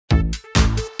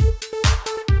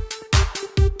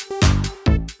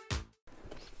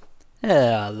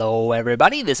Hello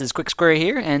everybody, this is quixQuery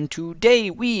here, and today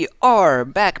we are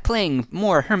back playing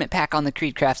more Hermit Pack on the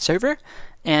Creedcraft server,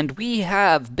 and we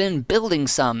have been building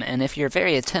some, and if you're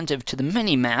very attentive to the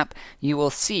mini-map, you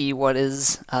will see what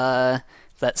is, that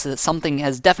something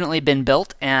has definitely been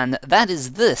built, and that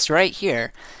is this right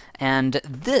here. And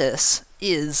this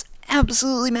is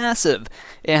absolutely massive,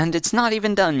 and it's not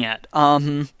even done yet.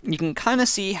 You can kind of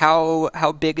see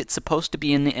how big it's supposed to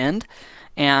be in the end.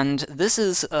 And this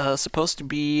is supposed to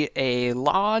be a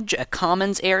lodge, a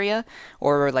commons area,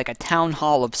 or like a town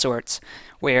hall of sorts,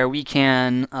 where we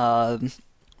can,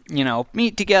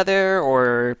 meet together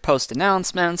or post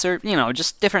announcements or,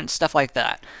 just different stuff like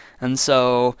that. And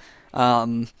so,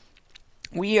 I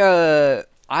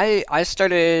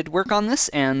started work on this,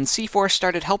 and C4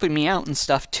 started helping me out and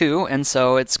stuff too, and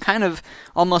so it's kind of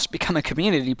almost become a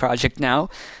community project now.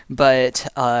 But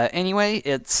anyway,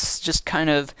 it's just kind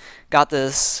of got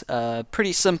this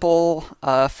pretty simple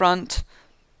front.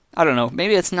 I don't know,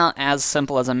 maybe it's not as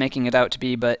simple as I'm making it out to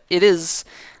be, but it is.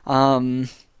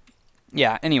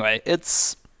 Yeah, anyway,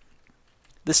 this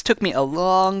took me a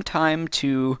long time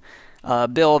to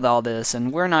build all this,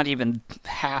 and we're not even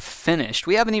half finished.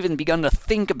 We haven't even begun to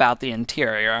think about the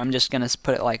interior. I'm just going to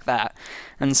put it like that.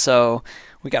 And so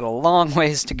we got a long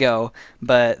ways to go,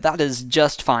 but that is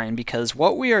just fine, because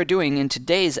what we are doing in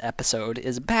today's episode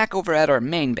is back over at our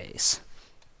main base.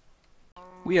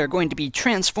 We are going to be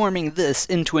transforming this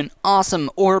into an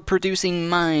awesome ore-producing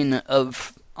mine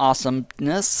of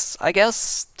awesomeness, I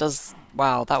guess?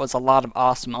 Wow, that was a lot of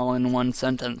awesome all in one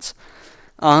sentence.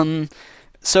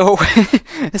 So,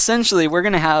 essentially, we're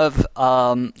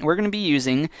gonna be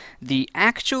using the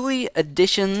Actually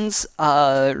Additions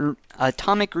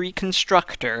Atomic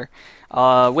Reconstructor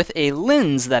with a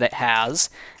lens that it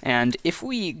has, and if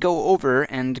we go over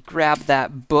and grab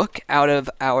that book out of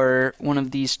one of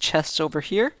these chests over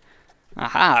here,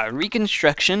 aha,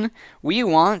 Reconstruction, we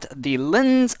want the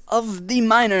Lens of the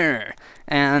Miner,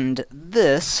 and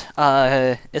this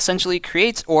essentially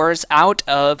creates ores out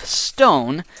of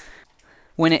stone.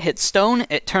 When it hits stone,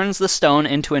 it turns the stone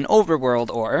into an overworld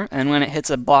ore, and when it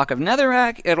hits a block of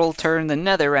netherrack, it'll turn the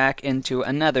netherrack into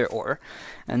another ore.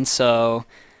 And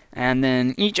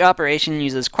then each operation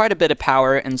uses quite a bit of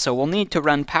power, and so we'll need to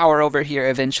run power over here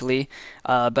eventually.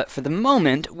 But for the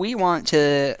moment, we want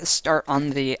to start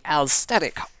on the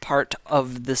aesthetic part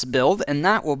of this build, and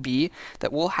that will be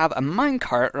that we'll have a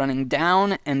minecart running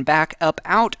down and back up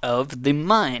out of the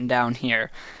mine down here.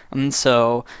 And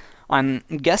so I'm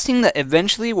guessing that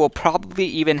eventually we'll probably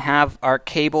even have our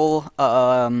cable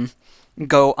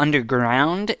go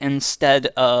underground instead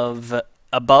of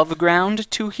above ground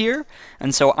to here,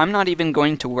 and so I'm not even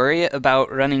going to worry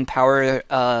about running power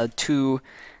to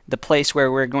the place where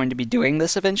we're going to be doing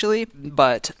this eventually,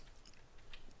 but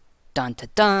dun dun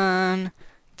dun,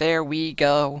 there we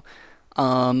go.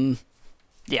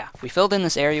 Yeah, we filled in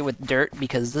this area with dirt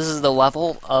because this is the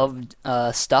level of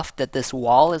stuff that this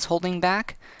wall is holding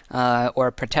back,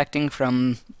 or protecting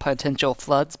from potential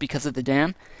floods because of the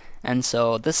dam. And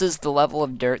so this is the level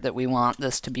of dirt that we want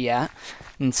this to be at.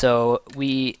 And so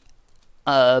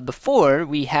before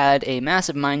we had a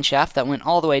massive mine shaft that went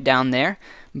all the way down there,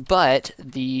 but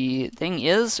the thing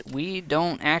is, we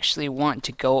don't actually want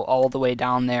to go all the way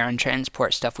down there and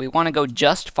transport stuff. We want to go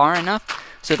just far enough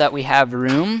so that we have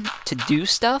room to do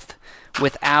stuff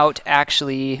without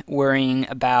actually worrying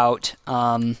about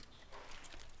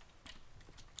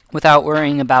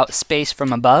space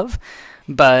from above,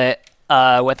 but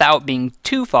without being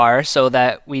too far so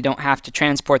that we don't have to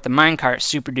transport the minecart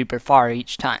super duper far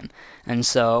each time. And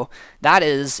so that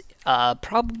is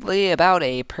probably about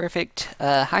a perfect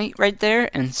height right there,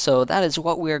 and so that is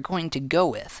what we are going to go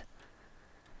with.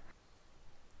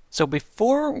 So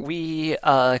before we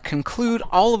conclude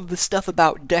all of the stuff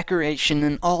about decoration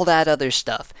and all that other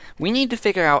stuff, we need to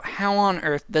figure out how on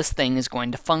earth this thing is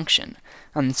going to function.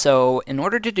 And so in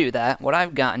order to do that, what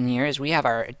I've gotten here is we have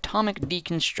our atomic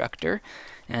deconstructor,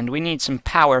 and we need some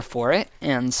power for it.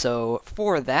 And so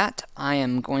for that, I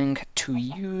am going to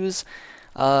use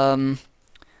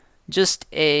just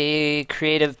a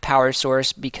creative power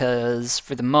source, because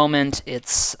for the moment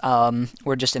it's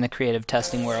we're just in a creative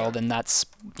testing world, and that's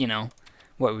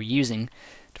what we're using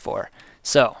it for.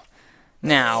 So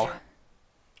now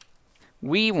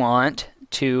we want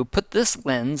to put this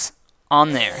lens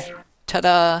on there.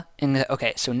 Ta-da!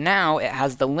 Okay, so now it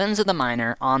has the lens of the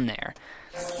miner on there,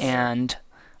 and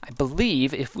I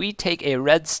believe if we take a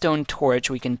redstone torch,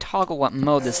 we can toggle what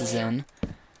mode this is in.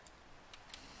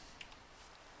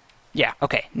 Yeah,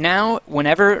 okay. Now,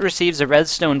 whenever it receives a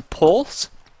redstone pulse,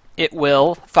 it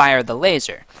will fire the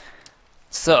laser.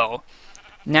 So,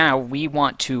 Now we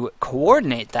want to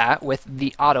coordinate that with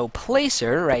the auto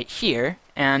placer right here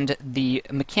and the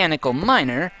mechanical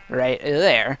miner right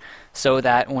there, so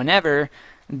that whenever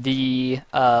the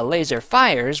laser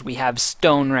fires, we have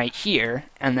stone right here,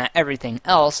 and that everything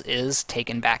else is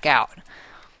taken back out.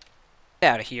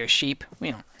 Get out of here, sheep.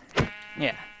 We don't...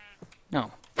 Yeah.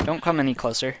 No. Don't come any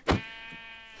closer.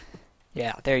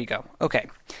 Yeah, there you go. Okay.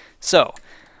 So,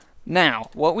 now,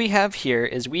 what we have here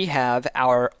is we have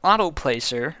our auto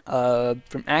placer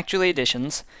from Actually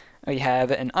Additions. We have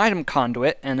an item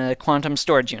conduit and a quantum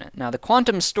storage unit. Now, the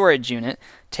quantum storage unit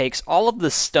takes all of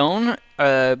the stone.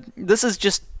 This is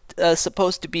just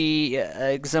supposed to be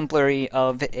exemplary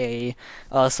of a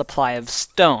supply of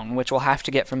stone, which we'll have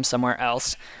to get from somewhere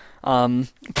else.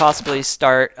 Possibly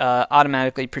start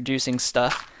automatically producing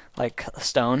stuff like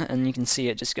stone, and you can see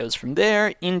it just goes from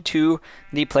there into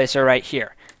the placer right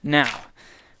here. Now,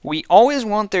 we always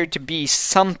want there to be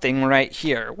something right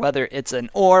here, whether it's an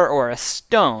ore or a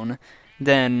stone,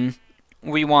 then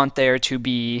we want there to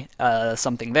be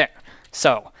something there.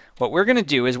 So, what we're going to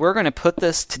do is we're going to put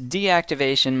this to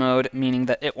deactivation mode, meaning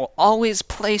that it will always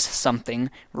place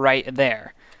something right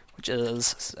there, which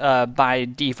is by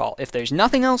default. If there's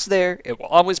nothing else there, it will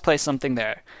always place something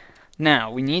there.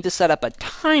 Now, we need to set up a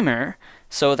timer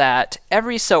so that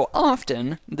every so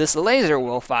often this laser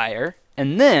will fire,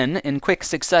 and then, in quick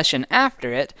succession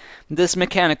after it, this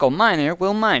mechanical miner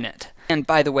will mine it. And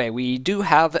by the way, we do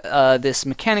have this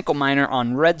mechanical miner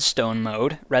on redstone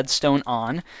mode, redstone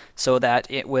on, so that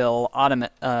it will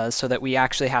automate, so that we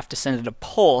actually have to send it a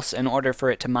pulse in order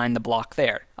for it to mine the block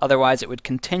there. Otherwise, it would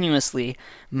continuously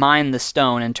mine the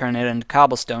stone and turn it into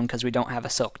cobblestone because we don't have a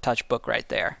Silk Touch book right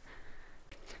there.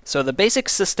 So the basic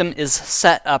system is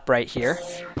set up right here.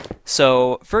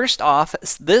 So first off,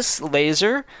 this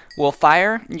laser will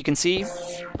fire, you can see,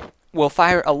 will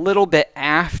fire a little bit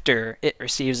after it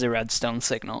receives the redstone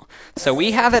signal. So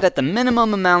we have it at the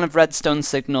minimum amount of redstone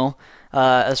signal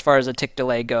as far as a tick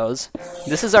delay goes.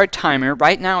 This is our timer.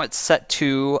 Right now it's set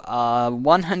to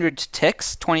 100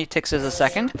 ticks, 20 ticks a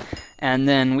second. And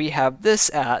then we have this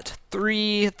at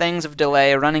 3 things of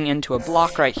delay running into a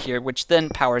block right here, which then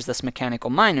powers this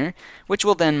mechanical miner, which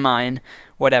will then mine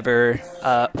whatever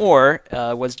ore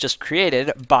was just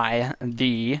created by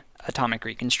the atomic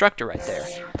reconstructor right there.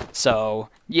 So,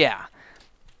 yeah.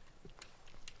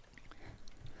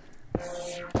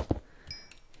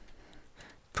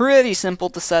 Pretty simple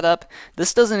to set up.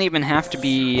 This doesn't even have to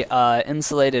be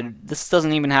insulated. This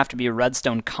doesn't even have to be a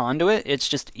redstone conduit. It's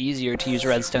just easier to use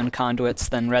redstone conduits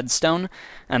than redstone.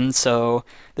 And so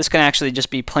this can actually just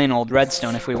be plain old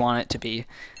redstone if we want it to be.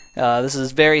 This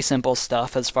is very simple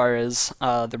stuff as far as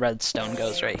the redstone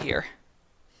goes right here.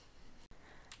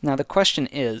 Now the question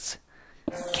is,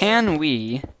 can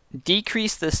we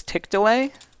decrease this tick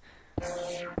delay?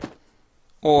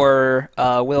 Or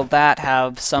will that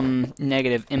have some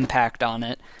negative impact on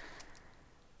it,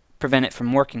 prevent it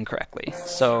from working correctly?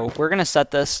 So we're going to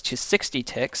set this to 60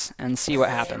 ticks and see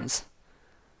what happens.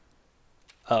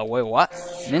 Wait, what?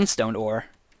 An instone ore.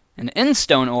 An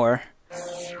instone ore?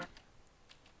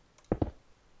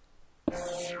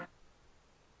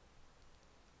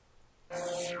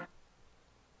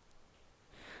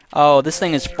 Oh, this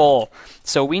thing is full.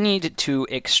 So we need to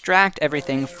extract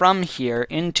everything from here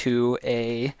into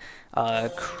a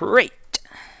crate.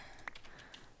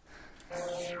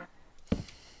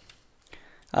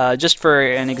 Just for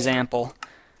an example.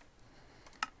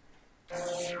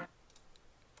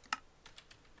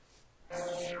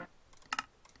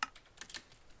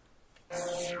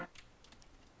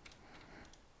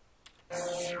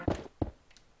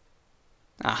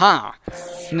 Aha!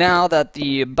 Now that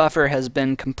the buffer has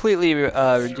been completely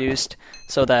reduced,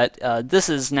 so that this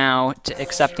is now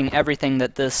accepting everything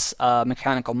that this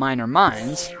mechanical miner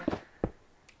mines,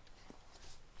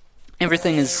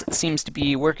 everything seems to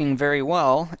be working very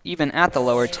well, even at the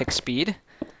lower tick speed.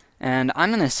 And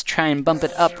I'm going to try and bump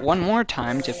it up one more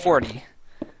time to 40.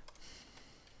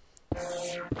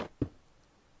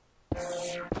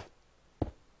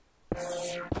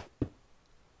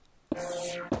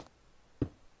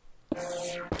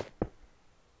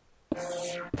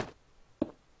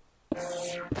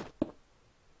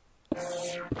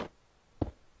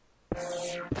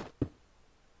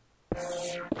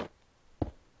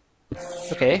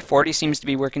 Okay, 40 seems to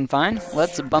be working fine.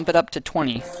 Let's bump it up to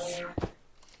 20.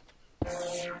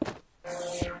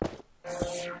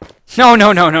 No,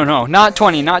 not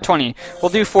 20, not 20. We'll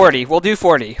do 40, we'll do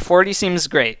 40. 40 seems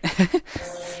great.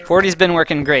 40's been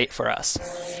working great for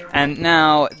us. And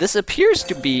now, this appears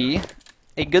to be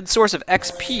a good source of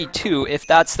XP too, if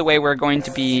that's the way we're going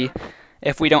to be,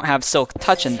 if we don't have Silk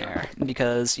Touch in there.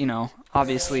 Because, you know,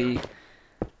 obviously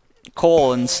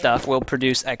coal and stuff will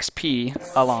produce XP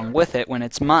along with it when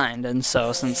it's mined, and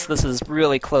so since this is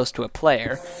really close to a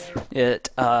player, it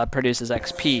produces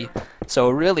XP. So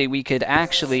really we could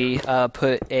actually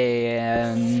put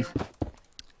an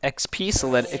experience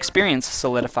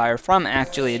solidifier from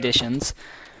Actually Additions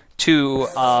to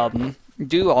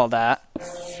do all that,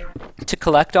 to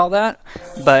collect all that,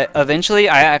 but eventually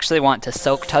I actually want to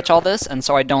silk touch all this, and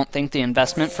so I don't think the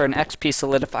investment for an XP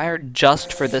solidifier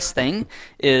just for this thing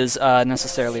is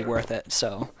necessarily worth it.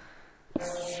 So,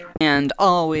 and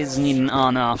always need an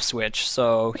on-off switch.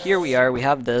 So here we are, we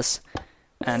have this,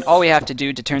 and all we have to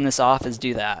do to turn this off is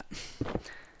do that.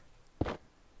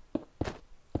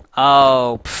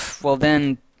 Oh, well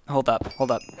then, hold up.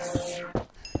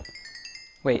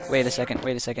 Wait a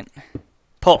second.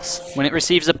 Pulse. When it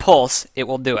receives a pulse, it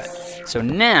will do it. So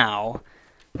now,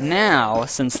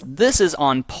 since this is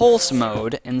on pulse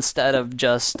mode instead of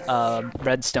just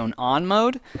redstone on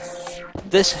mode,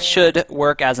 this should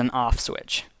work as an off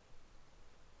switch.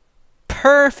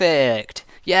 Perfect!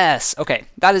 Yes! Okay,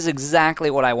 that is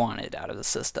exactly what I wanted out of the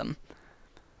system.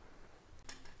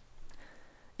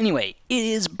 Anyway, it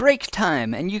is break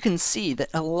time, and you can see that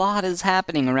a lot is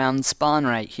happening around spawn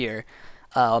right here.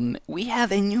 We have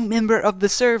a new member of the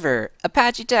server,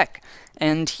 Apache Tech,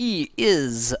 and he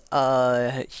has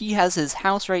his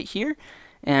house right here,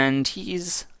 and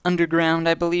he's underground,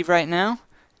 I believe, right now,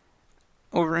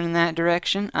 over in that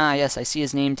direction. Ah, yes, I see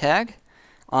his name tag.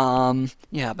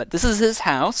 Yeah, but this is his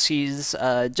house. He's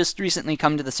just recently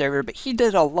come to the server, but he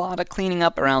did a lot of cleaning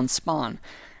up around spawn,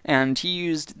 and he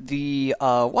used the,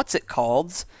 what's it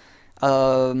called?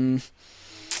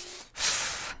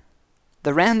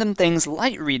 The random things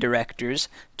light redirectors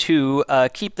to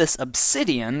keep this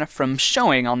obsidian from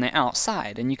showing on the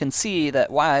outside. And you can see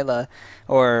that while,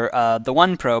 the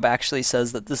one probe actually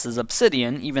says that this is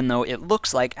obsidian, even though it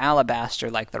looks like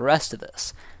alabaster like the rest of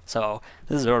this. So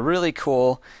this is really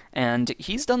cool, and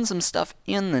he's done some stuff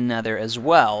in the nether as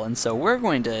well, and so we're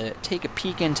going to take a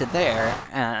peek into there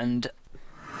and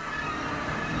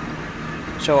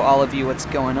show all of you what's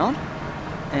going on.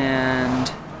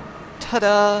 And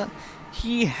ta-da!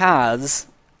 He has,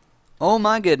 oh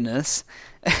my goodness,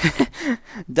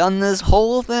 done this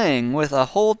whole thing with a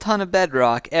whole ton of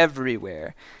bedrock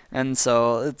everywhere. And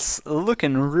so it's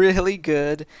looking really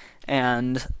good.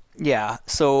 And yeah,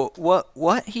 so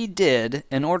what he did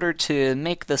in order to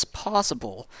make this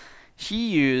possible, he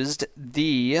used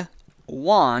the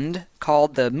wand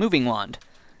called the moving wand.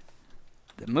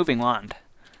 The moving wand.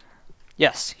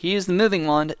 Yes, he used the moving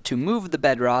wand to move the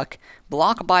bedrock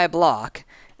block by block.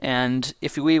 And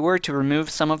if we were to remove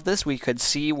some of this, we could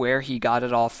see where he got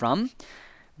it all from.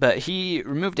 But he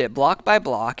removed it block by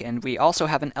block, and we also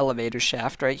have an elevator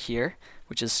shaft right here,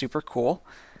 which is super cool,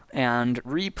 and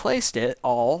replaced it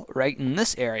all right in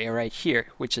this area right here,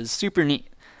 which is super neat.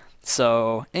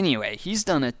 So anyway, he's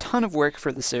done a ton of work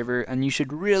for the server, and you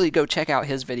should really go check out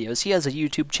his videos. He has a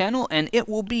YouTube channel, and it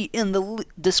will be in the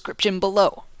description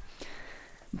below.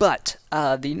 But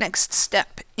the next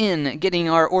step in getting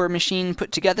our ore machine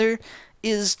put together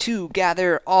is to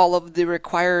gather all of the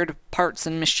required parts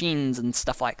and machines and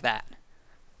stuff like that.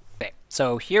 Okay,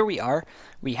 so here we are.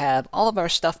 We have all of our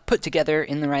stuff put together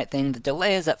in the right thing. The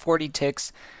delay is at 40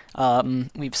 ticks.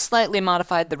 We've slightly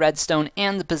modified the redstone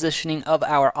and the positioning of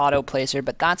our auto placer,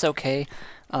 but that's okay.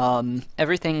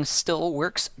 Everything still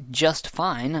works just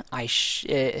fine.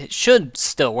 It should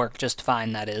still work just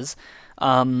fine, that is.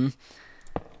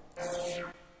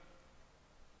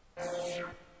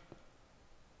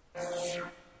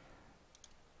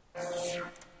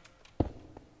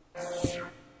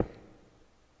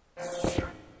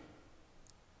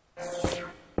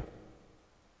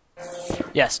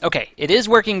 Yes, okay, it is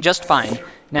working just fine.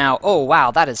 Now, oh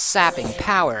wow, that is sapping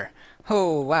power.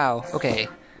 Oh wow, okay.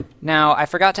 Now, I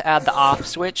forgot to add the off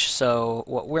switch, so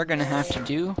what we're gonna have to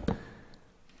do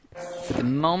for the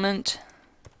moment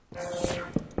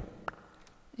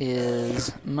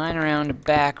is mine around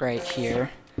back right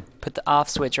here, put the off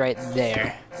switch right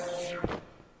there.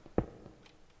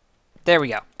 There we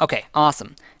go. Okay,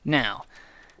 awesome. Now,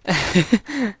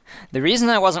 the reason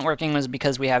that wasn't working was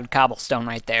because we have cobblestone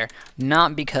right there,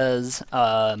 not because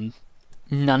none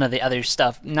of the other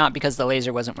stuff, not because the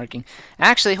laser wasn't working.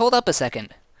 Actually, hold up a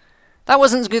second. That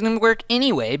wasn't going to work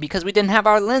anyway because we didn't have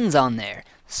our lens on there.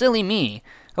 Silly me.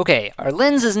 Okay, our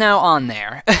lens is now on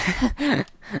there.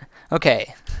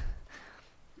 Okay.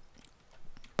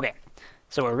 Okay,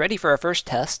 so we're ready for our first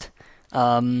test.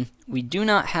 We do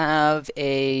not have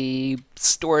a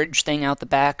storage thing out the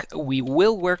back. We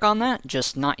will work on that,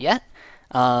 just not yet.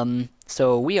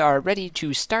 So we are ready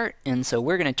to start, and so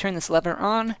we're going to turn this lever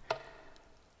on,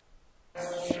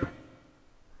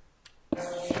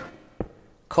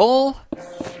 Coal?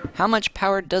 How much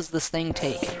power does this thing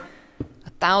take?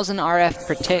 1,000 RF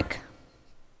per tick.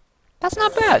 That's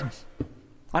not bad.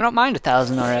 I don't mind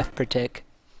 1,000 RF per tick.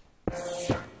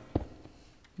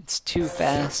 It's too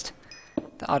fast.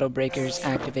 The auto breaker's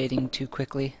activating too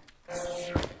quickly.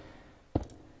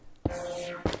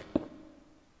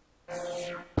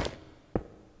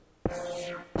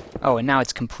 Oh, and now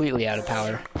it's completely out of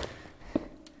power.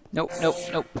 Nope, nope,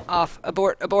 nope. Off.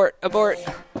 Abort, abort, abort.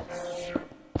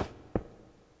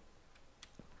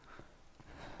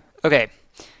 Okay.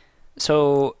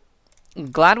 So,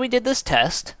 glad we did this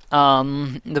test.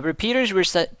 The repeaters were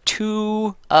set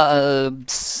too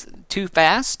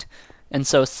fast, and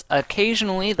so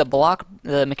occasionally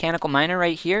the mechanical miner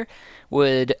right here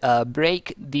would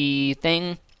break the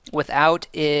thing without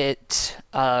the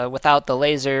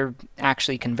laser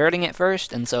actually converting it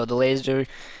first, and so the laser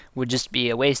would just be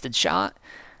a wasted shot.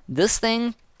 This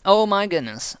thing, oh my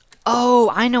goodness.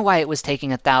 Oh, I know why it was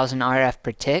taking 1,000 RF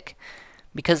per tick.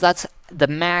 Because that's the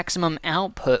maximum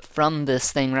output from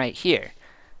this thing right here.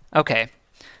 Okay,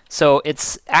 so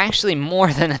it's actually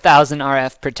more than 1,000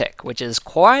 RF per tick, which is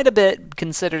quite a bit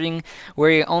considering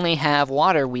we only have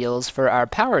water wheels for our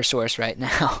power source right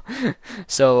now.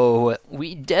 So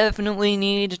we definitely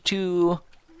need to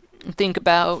think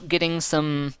about getting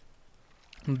some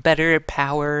better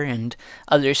power and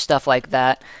other stuff like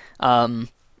that.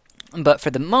 But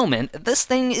for the moment, this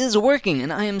thing is working,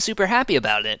 and I am super happy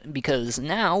about it, because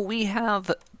now we have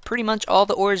pretty much all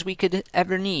the ores we could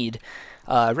ever need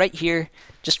right here,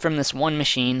 just from this one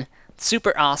machine.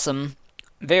 Super awesome.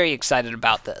 Very excited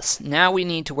about this. Now we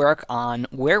need to work on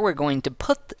where we're going to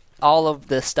put all of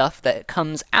the stuff that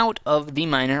comes out of the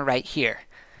miner right here.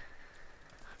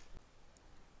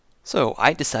 So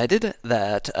I decided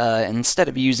that instead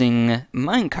of using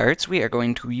minecarts, we are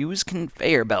going to use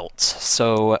conveyor belts.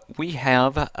 So we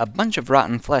have a bunch of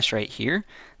rotten flesh right here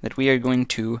that we are going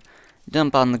to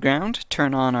dump on the ground,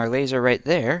 turn on our laser right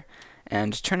there,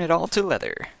 and turn it all to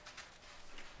leather.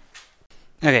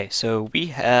 Okay, so we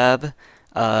have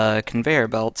conveyor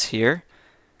belts here.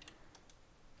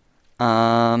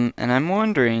 And I'm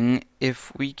wondering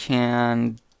if we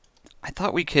can... I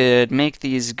thought we could make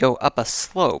these go up a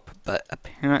slope, but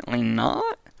apparently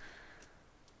not.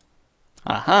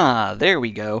 Aha, there we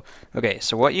go. Okay,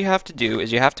 so what you have to do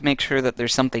is you have to make sure that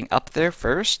there's something up there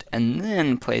first, and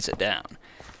then place it down.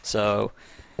 So,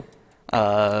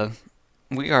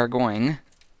 we are going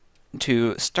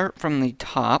to start from the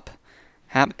top,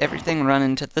 have everything run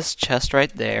into this chest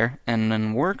right there, and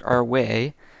then work our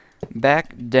way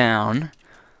back down,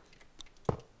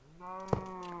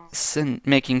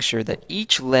 making sure that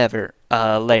each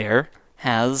layer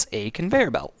has a conveyor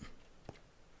belt.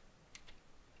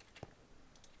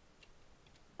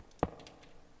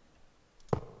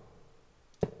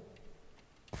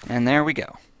 And there we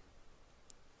go.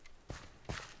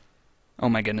 Oh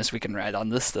my goodness, we can ride on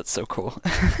this. That's so cool.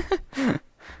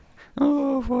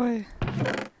 Oh boy.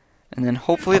 And then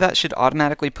hopefully that should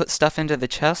automatically put stuff into the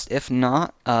chest. If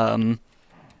not,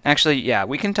 actually, yeah,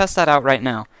 we can test that out right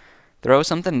now. Throw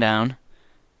something down,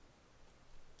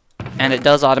 and it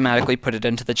does automatically put it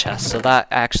into the chest, so that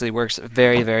actually works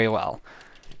very, very well.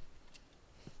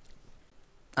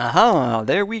 Aha,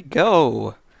 there we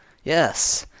go.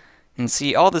 Yes. You can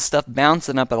see all this stuff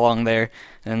bouncing up along there,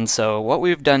 and so what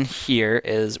we've done here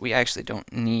is we actually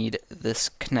don't need this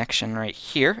connection right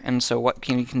here, and so what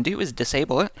we can do is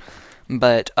disable it,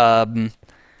 but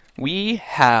we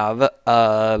have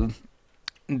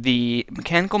the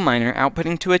mechanical miner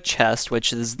outputting to a chest,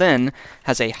 which is then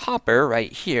has a hopper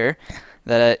right here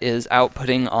that is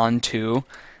outputting onto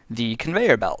the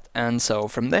conveyor belt. And so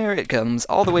from there it comes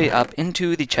all the way up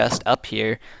into the chest up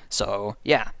here. So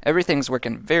yeah, everything's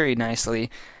working very nicely,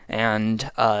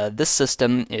 and this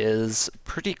system is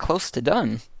pretty close to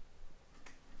done.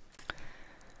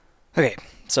 Okay,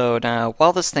 so now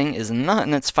while this thing is not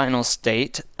in its final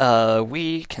state,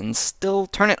 we can still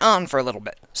turn it on for a little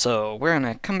bit. So we're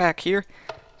going to come back here,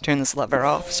 turn this lever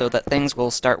off so that things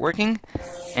will start working,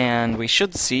 and we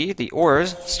should see the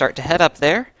ores start to head up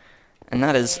there, and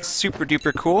that is super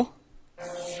duper cool.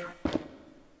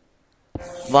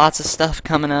 Lots of stuff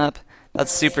coming up.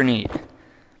 That's super neat.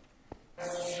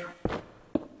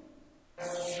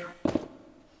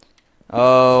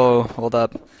 Oh, hold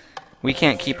up. We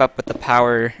can't keep up with the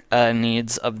power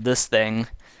needs of this thing.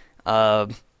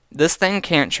 This thing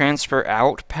can't transfer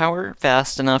out power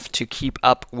fast enough to keep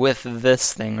up with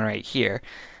this thing right here.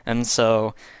 And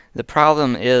so the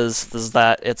problem is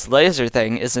that its laser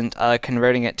thing isn't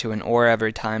converting it to an ore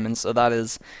every time, and so that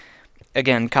is,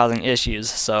 again, causing issues.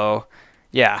 So,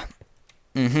 yeah.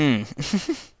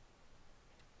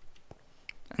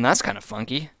 And that's kind of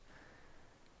funky.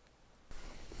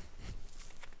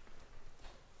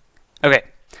 Okay,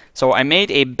 so I made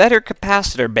a better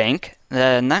capacitor bank,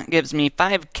 and that gives me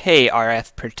 5K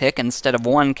RF per tick instead of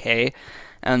 1K.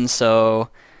 And so,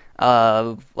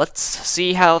 let's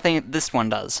see how this one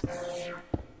does.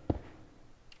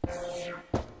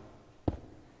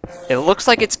 It looks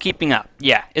like it's keeping up.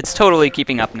 Yeah, it's totally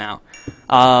keeping up now.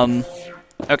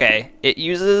 Okay, it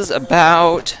uses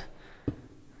about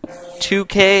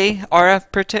 2K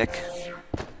RF per tick,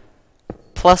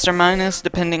 plus or minus,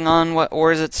 depending on what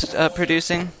ores it's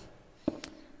producing.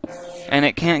 And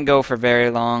it can't go for very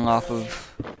long off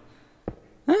of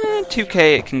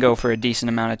 2K. It can go for a decent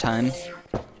amount of time.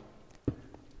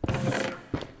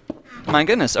 My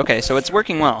goodness, okay, so it's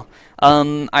working well.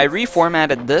 I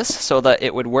reformatted this so that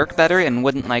it would work better and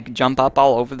wouldn't like jump up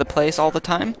all over the place all the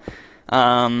time.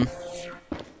 And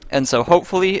so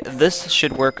hopefully this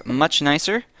should work much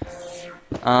nicer.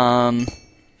 And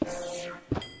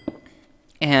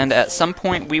at some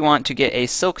point we want to get a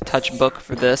Silk Touch book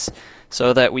for this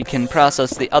so that we can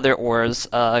process the other ores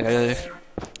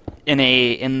in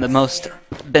the most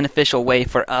beneficial way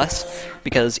for us,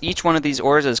 because each one of these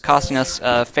ores is costing us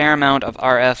a fair amount of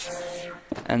RF,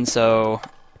 and so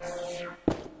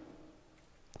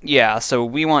yeah, so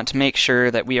we want to make sure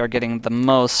that we are getting the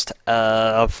most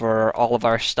for all of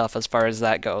our stuff as far as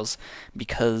that goes,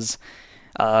 because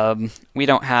we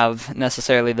don't have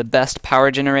necessarily the best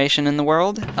power generation in the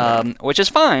world, which is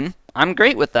fine. I'm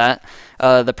great with that.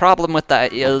 The problem with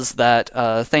that is that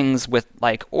things with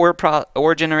like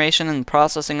ore generation and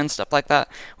processing and stuff like that,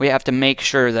 we have to make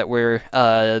sure that we're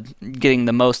getting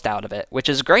the most out of it, which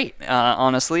is great,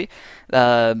 honestly.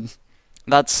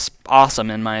 That's awesome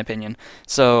in my opinion.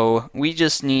 So we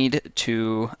just need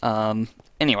to,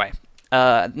 anyway.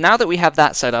 Now that we have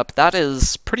that set up, that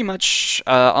is pretty much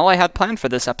all I had planned for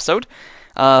this episode.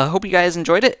 Hope you guys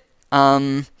enjoyed it.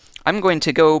 I'm going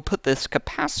to go put this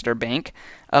capacitor bank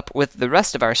up with the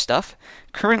rest of our stuff.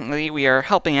 Currently, we are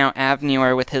helping out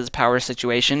Avnior with his power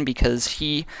situation because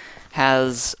he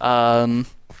has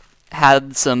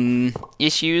had some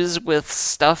issues with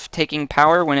stuff taking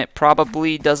power when it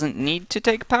probably doesn't need to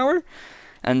take power.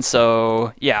 And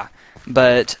so, yeah.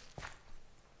 But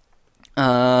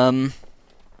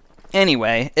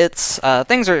anyway, it's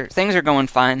things are going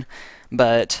fine,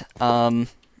 but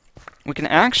we can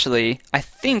actually, I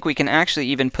think we can actually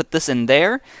even put this in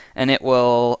there, and it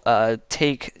will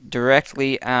take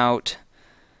directly out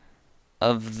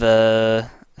of the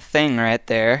thing right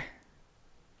there.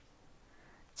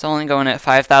 It's only going at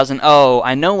 5,000. Oh,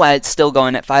 I know why it's still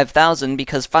going at 5,000,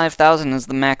 because 5,000 is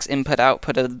the max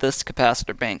input-output of this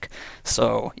capacitor bank.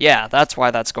 So, yeah, that's why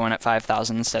that's going at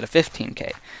 5,000 instead of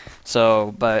 15K.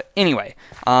 So, but anyway,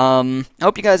 I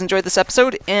hope you guys enjoyed this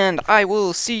episode, and I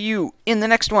will see you in the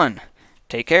next one.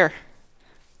 Take care.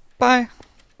 Bye.